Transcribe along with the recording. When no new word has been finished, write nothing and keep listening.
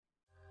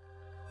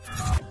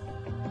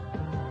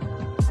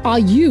Are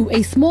you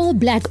a small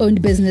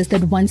Black-owned business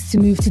that wants to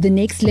move to the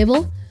next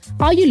level?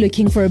 Are you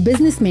looking for a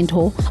business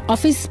mentor,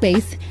 office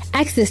space,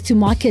 access to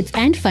markets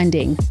and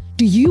funding?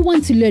 Do you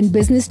want to learn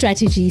business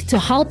strategies to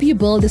help you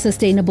build a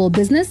sustainable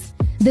business?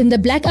 Then the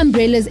Black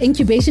Umbrellas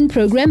Incubation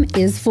Program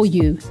is for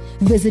you.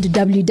 Visit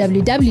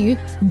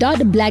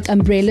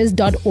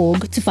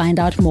www.blackumbrellas.org to find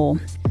out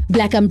more.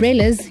 Black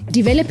Umbrellas,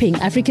 developing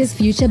Africa's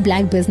future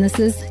Black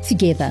businesses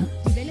together.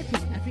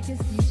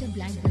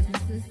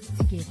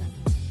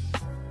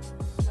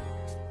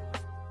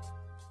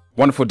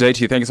 Wonderful day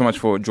to you. Thank you so much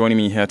for joining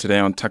me here today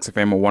on Tax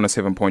FM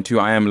 107.2.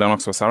 I am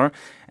Lennox Wasara,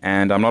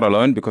 and I'm not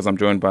alone because I'm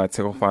joined by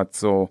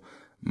Tshegofatso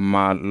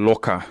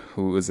Maloka,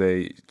 who is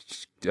a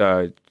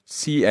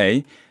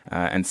CA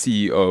and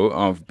CEO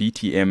of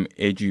BTM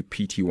Edu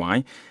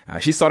Pty.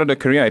 She started her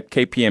career at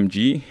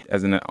KPMG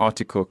as an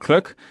article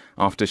clerk.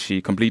 After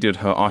she completed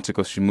her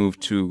articles, she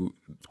moved to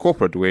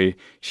corporate, where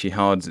she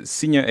held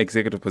senior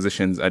executive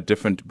positions at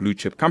different blue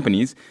chip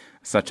companies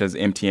such as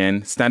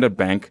MTN, Standard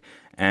Bank,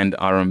 and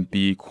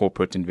RMB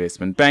Corporate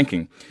Investment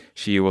Banking.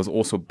 She was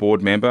also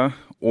board member,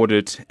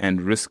 audit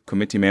and risk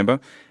committee member,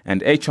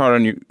 and HR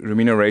and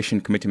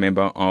remuneration committee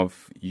member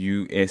of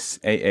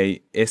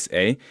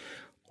USAASA.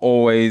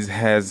 Always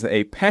has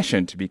a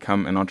passion to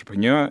become an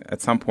entrepreneur at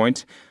some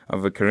point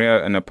of her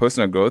career and her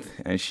personal growth,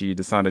 and she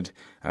decided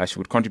she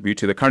would contribute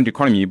to the current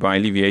economy by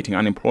alleviating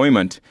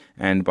unemployment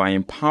and by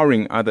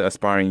empowering other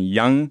aspiring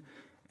young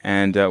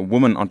and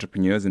women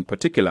entrepreneurs in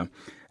particular.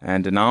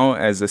 And now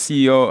as the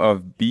CEO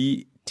of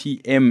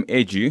BTM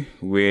Edu,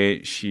 where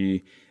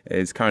she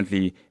is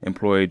currently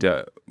employed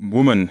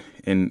woman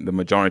in the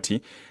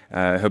majority,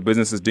 her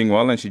business is doing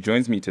well, and she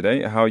joins me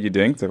today. How are you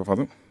doing,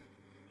 Tshegofatso?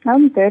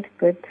 I'm good.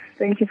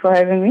 Thank you for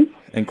having me.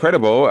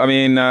 Incredible. I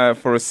mean,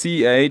 for a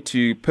CA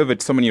to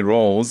pivot so many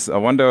roles, I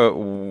wonder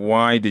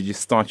why did you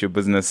start your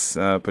business,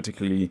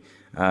 particularly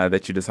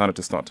that you decided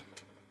to start?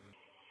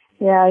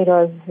 Yeah, it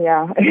was,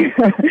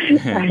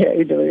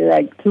 it was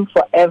like took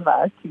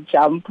forever to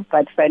jump,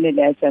 but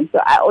finally I jumped. So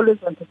I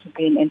always wanted to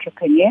be an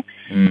entrepreneur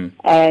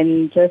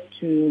and just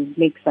to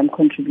make some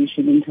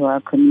contribution into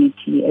our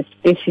community,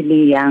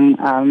 especially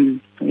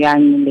young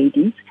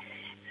ladies.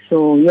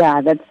 So yeah,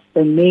 that's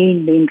the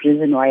main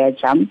reason why I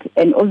jumped.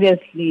 And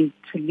obviously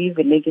to leave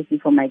a legacy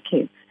for my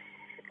kids.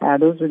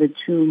 Those were the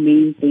two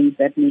main things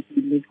that made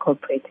me leave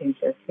corporate and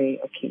just say,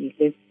 okay,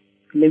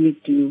 let me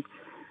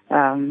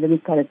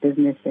start a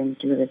business and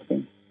do this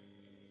thing.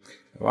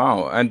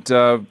 Wow. And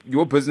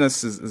your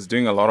business is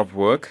doing a lot of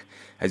work.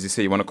 As you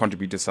say, you want to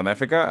contribute to South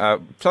Africa.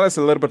 Tell us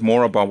a little bit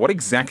more about what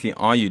exactly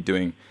are you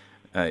doing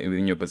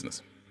in your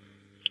business?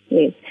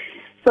 Yes.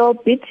 So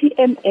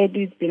BTM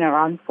Edu has been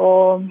around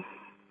for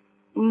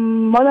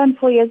more than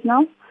 4 years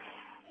now.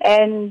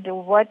 And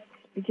what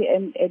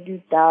BTM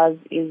Edu does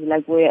is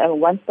like we're a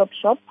one-stop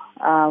shop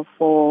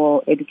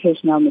for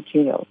educational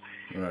material.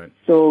 Right.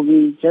 So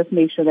we just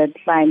make sure that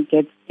client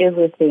gets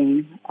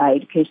everything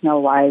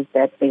educational-wise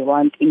that they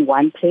want in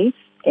one place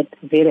at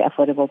very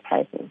affordable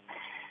prices.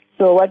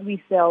 So what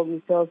we sell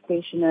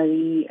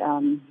stationery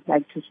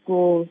like to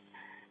schools.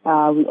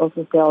 We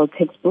also sell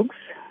textbooks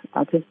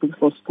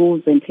for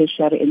schools and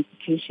tertiary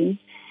institutions,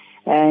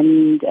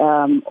 and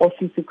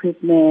office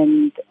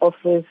equipment,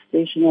 office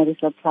stationery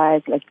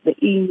supplies like the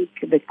ink,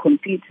 the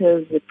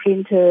computers, the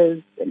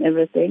printers, and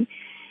everything.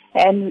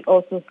 And we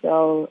also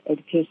sell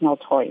educational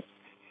toys.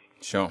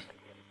 Sure.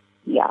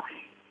 Yeah.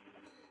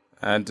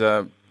 And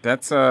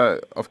that's,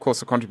 of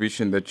course, a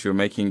contribution that you're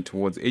making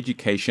towards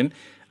education,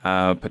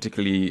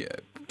 particularly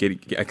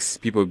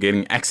people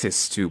getting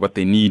access to what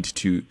they need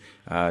to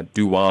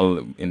do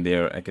well in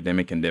their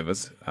academic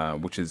endeavors,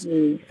 which is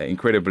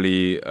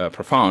incredibly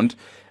profound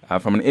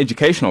from an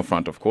educational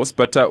front, of course.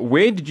 But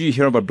where did you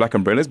hear about Black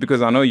Umbrellas?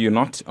 Because I know you're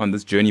not on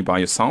this journey by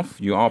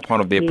yourself. You are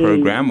part of their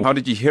program. How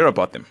did you hear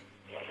about them?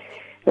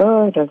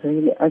 Oh, it was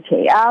really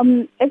okay.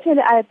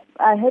 Actually,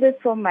 I heard it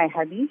from my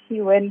hubby.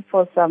 He went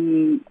for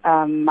some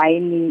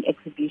mining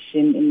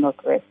exhibition in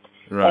Northwest,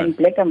 and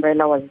Black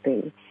Umbrella was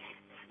there.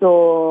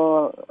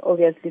 So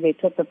obviously they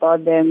talked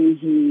about them.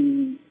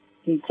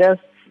 He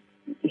just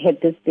had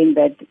this thing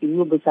that it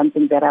will be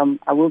something that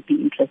I will be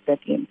interested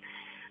in.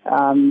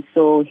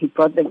 So he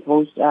brought the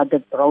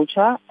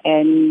brochure,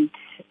 and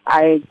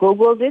I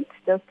Googled it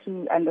just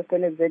to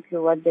understand exactly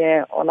what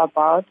they're all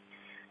about.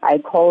 I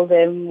called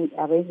them,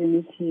 arranged a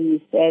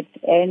meeting, said,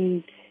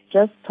 and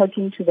just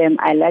talking to them,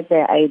 I liked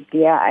their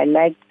idea. I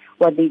liked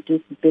what they do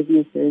for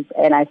businesses,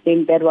 and I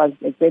think that was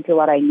exactly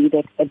what I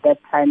needed at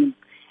that time.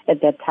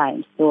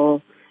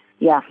 So,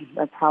 yeah,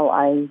 that's how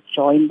I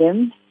joined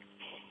them.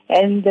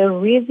 And the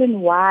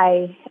reason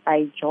why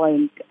I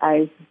joined,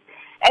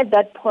 at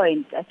that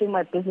point, I think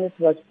my business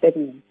was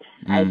steady.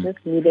 I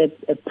just needed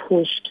a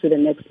push to the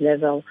next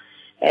level.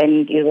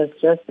 And it was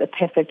just a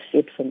perfect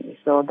fit for me.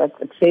 So that's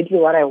exactly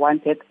what I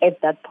wanted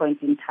at that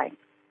point in time.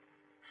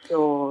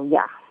 So,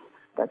 yeah,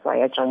 that's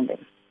why I joined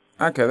them.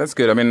 Okay, that's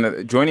good. I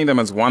mean, joining them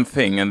is one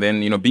thing, and then,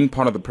 being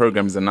part of the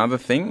program is another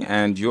thing,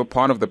 and you're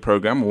part of the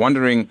program.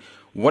 Wondering,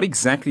 what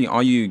exactly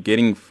are you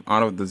getting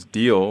out of this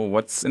deal?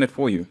 What's in it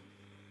for you?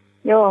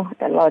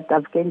 A lot.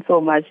 I've gained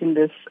so much in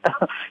this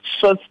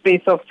short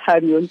space of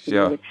time.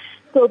 Sure.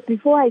 So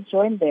before I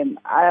joined them,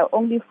 I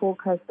only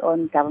focused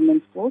on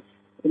government schools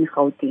in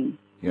Gauteng.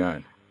 Yeah.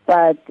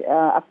 But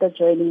after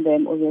joining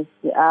them, obviously,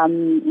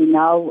 we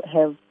now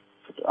have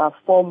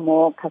 4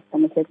 more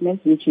customer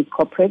segments, which is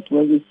corporate,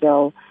 where we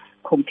sell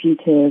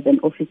computers and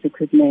office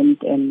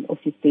equipment and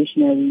office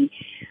stationery.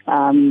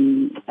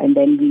 And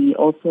then we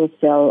also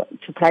sell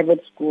to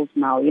private schools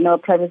now. You know,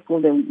 private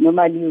schools,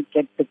 normally you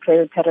get the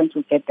parents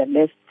will get the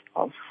list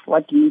of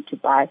what you need to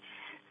buy.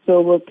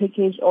 So we'll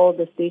package all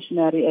the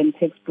stationery and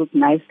textbook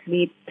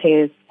nicely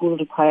per school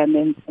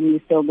requirements, and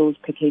we sell those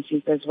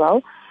packages as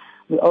well.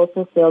 We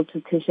also sell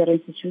to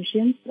tertiary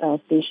institutions,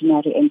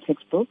 stationery and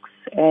textbooks,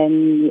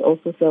 and we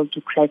also sell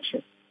to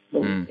crutches,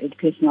 so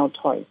educational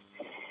toys.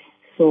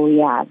 So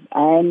yeah,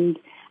 and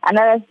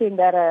another thing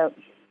that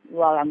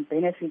I'm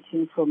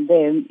benefiting from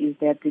them is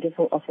their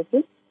beautiful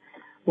offices,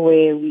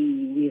 where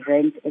we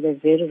rent at a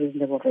very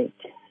reasonable rate.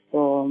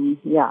 So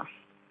yeah,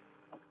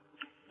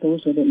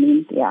 those are the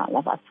main. Yeah,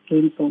 I've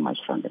gained so much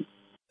from them.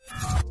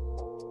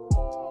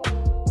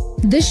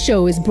 This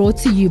show is brought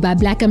to you by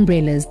Black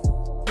Umbrellas.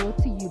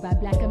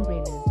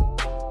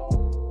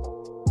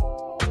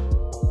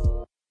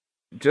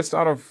 Just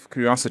out of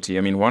curiosity,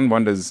 I mean, one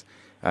wonders,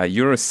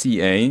 you're a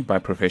CA by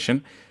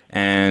profession,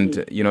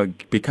 and, you know,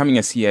 becoming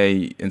a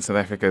CA in South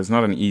Africa is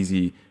not an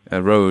easy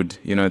road.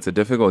 You know, it's a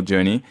difficult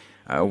journey.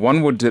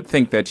 One would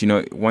think that, you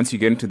know, once you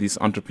get into this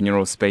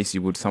entrepreneurial space,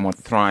 you would somewhat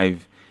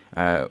thrive,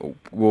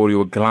 or you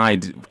would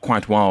glide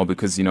quite well,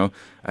 because, you know,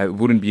 it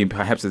wouldn't be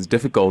perhaps as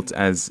difficult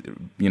as,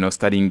 you know,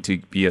 studying to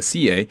be a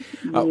CA.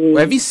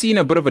 Have you seen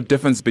a bit of a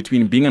difference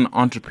between being an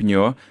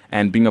entrepreneur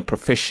and being a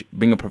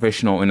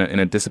professional in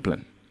a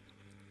discipline?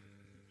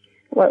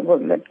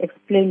 What,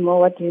 explain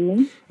more. What do you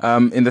mean?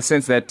 In the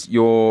sense that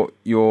your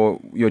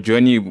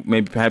journey,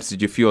 maybe perhaps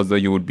did you feel as though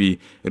it would be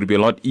a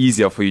lot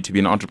easier for you to be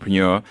an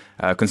entrepreneur,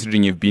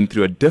 considering you've been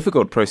through a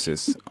difficult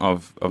process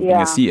of being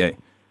a CA?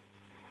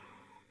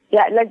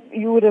 Yeah, like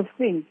you would have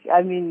think.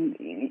 I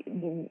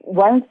mean,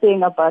 one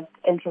thing about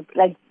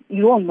like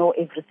you don't know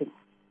everything,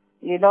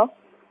 you know.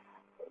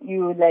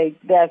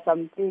 There are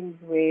some things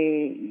where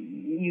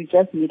you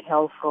just need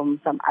help from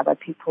some other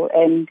people.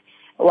 And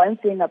one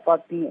thing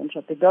about being an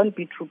entrepreneur, don't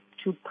be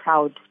too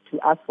proud to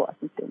ask for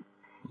assistance.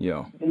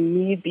 Yeah.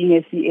 Me being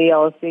a CA, I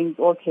was saying,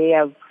 okay,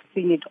 I've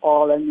seen it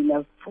all. I mean,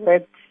 I've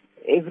worked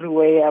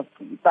everywhere,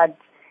 but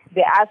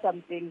there are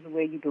some things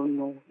where you don't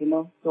know, you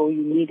know, so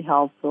you need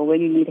help. So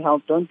when you need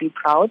help, don't be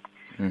proud.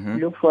 Mm-hmm.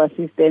 Look for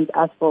assistance,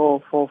 ask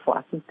for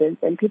assistance,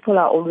 and people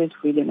are always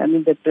willing. I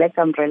mean, the Black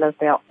Umbrellas,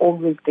 they are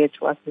always there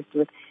to assist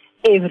with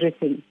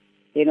everything.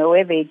 You know,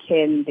 where they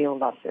can,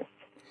 they'll assist.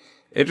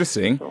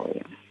 Interesting. So,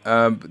 yeah.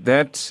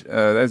 That's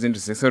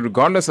interesting. So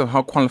regardless of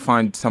how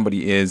qualified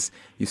somebody is,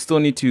 you still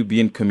need to be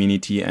in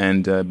community,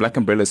 and Black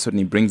Umbrella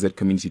certainly brings that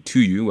community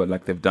to you,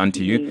 like they've done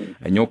to you.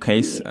 In your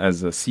case,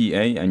 as a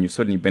CA, and you're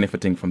certainly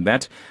benefiting from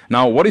that.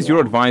 Now, what is your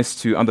advice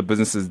to other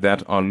businesses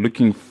that are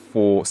looking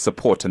for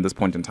support at this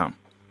point in time?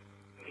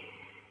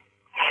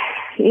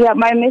 Yeah,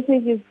 my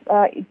message is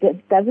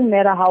it doesn't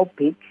matter how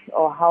big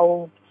or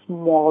how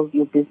small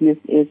your business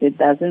is. It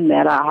doesn't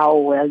matter how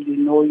well you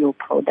know your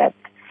product.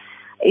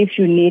 If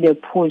you need a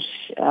push,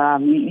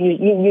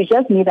 you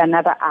just need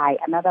another eye,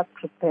 another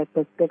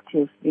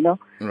perspective, you know.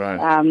 Right.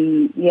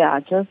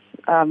 Just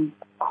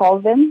call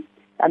them.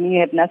 I mean, you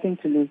have nothing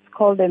to lose.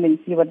 Call them and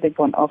see what they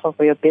can offer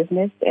for your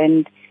business.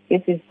 And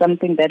if it's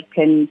something that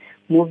can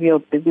move your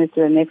business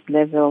to the next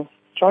level,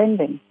 join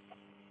them.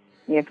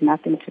 You have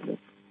nothing to lose.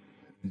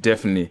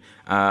 Definitely.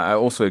 I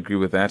also agree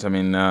with that. I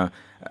mean,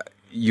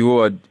 you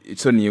are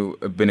certainly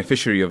a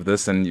beneficiary of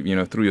this, and, you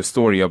know, through your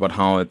story about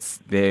how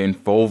their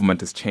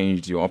involvement has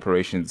changed your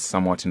operations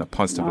somewhat in a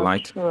positive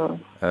light. Sure.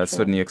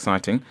 Certainly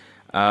exciting.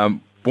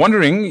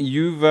 Wondering,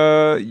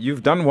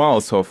 you've done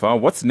well so far.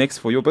 What's next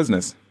for your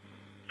business?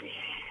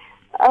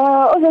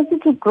 Obviously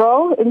to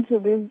grow into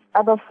these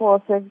other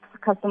 4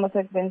 customer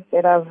segments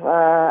that I've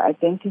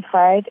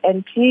identified,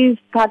 and please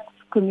start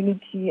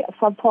community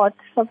support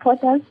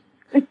us.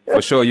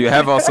 For sure, you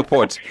have our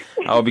support.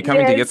 I'll be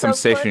coming to get some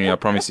stationery, I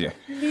promise you.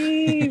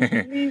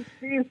 Please.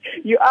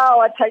 You are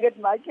our target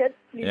market.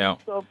 Please,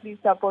 So please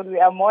support. We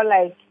are more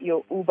like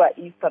your Uber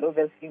Eats, but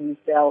obviously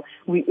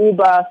we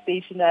Uber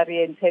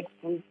stationery and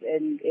textbooks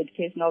and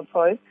educational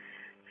toys.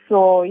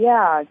 So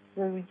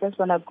we just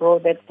want to grow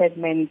that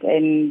segment,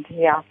 and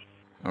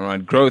All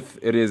right, growth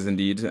it is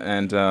indeed,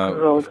 and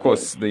of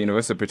course the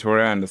University of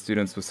Pretoria and the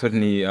students will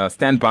certainly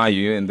stand by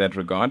you in that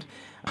regard.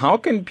 How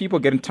can people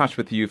get in touch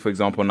with you, for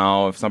example,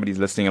 now if somebody's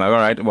listening, like, all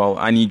right, well,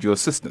 I need your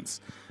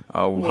assistance.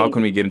 How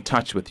can we get in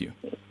touch with you?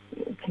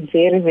 It's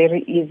very,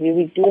 very easy.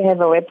 We do have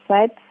a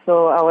website.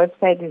 So our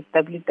website is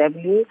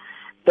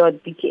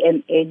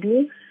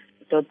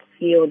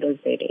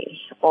www.btmedu.co.za.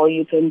 Or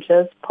you can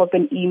just pop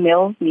an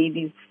email,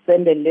 maybe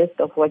send a list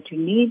of what you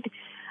need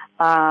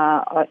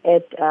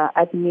at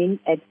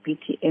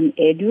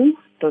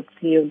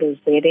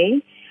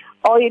admin@btmedu.co.za.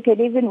 Or you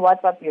can even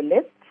WhatsApp your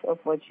list. of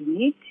what you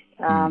need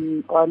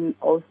on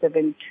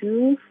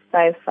 072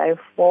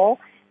 554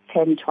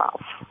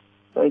 1012.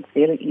 So it's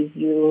very easy.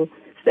 You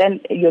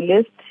send your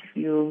list,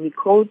 you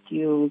recode,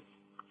 you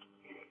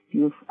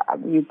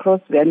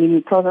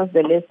process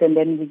the list, and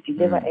then we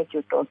deliver at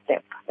your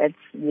doorstep. That's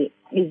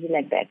easy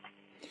like that.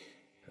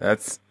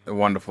 That's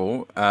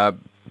wonderful.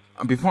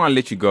 Before I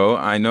let you go,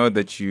 I know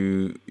that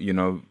you're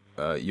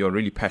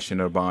really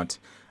passionate about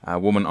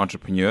women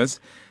entrepreneurs.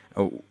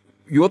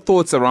 Your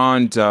thoughts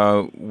around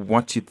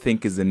what you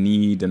think is the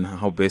need and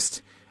how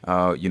best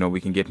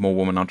we can get more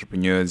women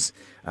entrepreneurs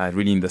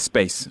really in the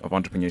space of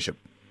entrepreneurship.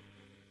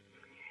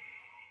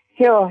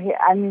 Sure.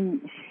 I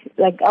mean,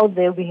 like out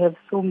there, we have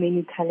so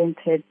many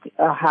talented,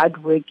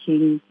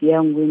 hardworking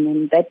young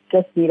women that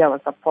just need our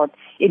support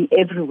in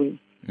every way.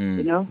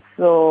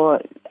 So,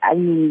 I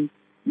mean,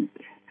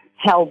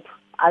 help,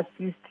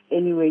 assist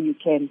any way you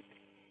can.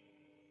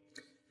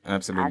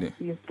 Absolutely.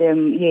 Assist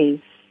them, yes,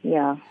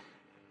 yeah.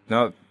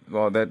 No,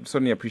 well, that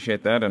certainly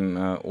appreciate that, and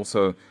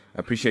also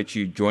appreciate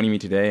you joining me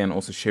today and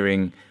also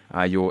sharing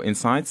your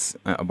insights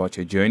about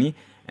your journey,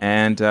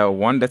 and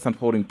one that's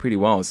unfolding pretty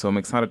well. So I'm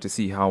excited to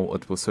see how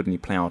it will certainly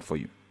play out for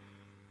you.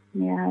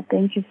 Yeah,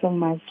 thank you so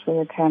much for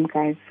your time,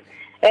 guys.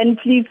 And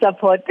please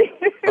support.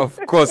 Of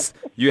course,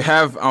 you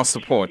have our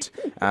support.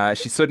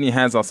 She certainly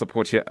has our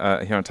support here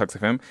on Tux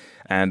FM,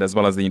 and as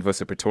well as the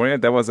University of Pretoria.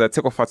 There was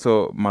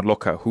Tshegofatso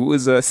Maloka, who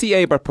is a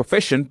CA by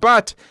profession,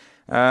 but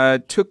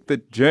took the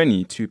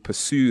journey to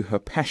pursue her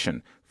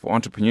passion for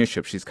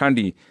entrepreneurship. She's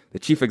currently the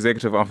Chief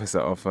Executive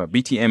Officer of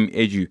BTM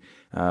Edu,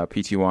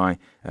 Pty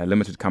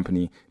Limited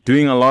Company,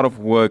 doing a lot of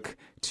work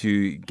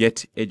to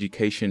get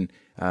education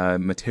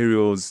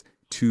materials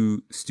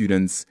to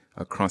students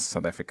across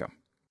South Africa.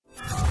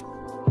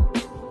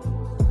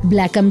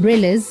 Black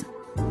Umbrellas,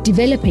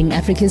 developing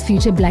Africa's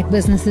future black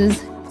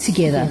businesses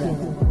together.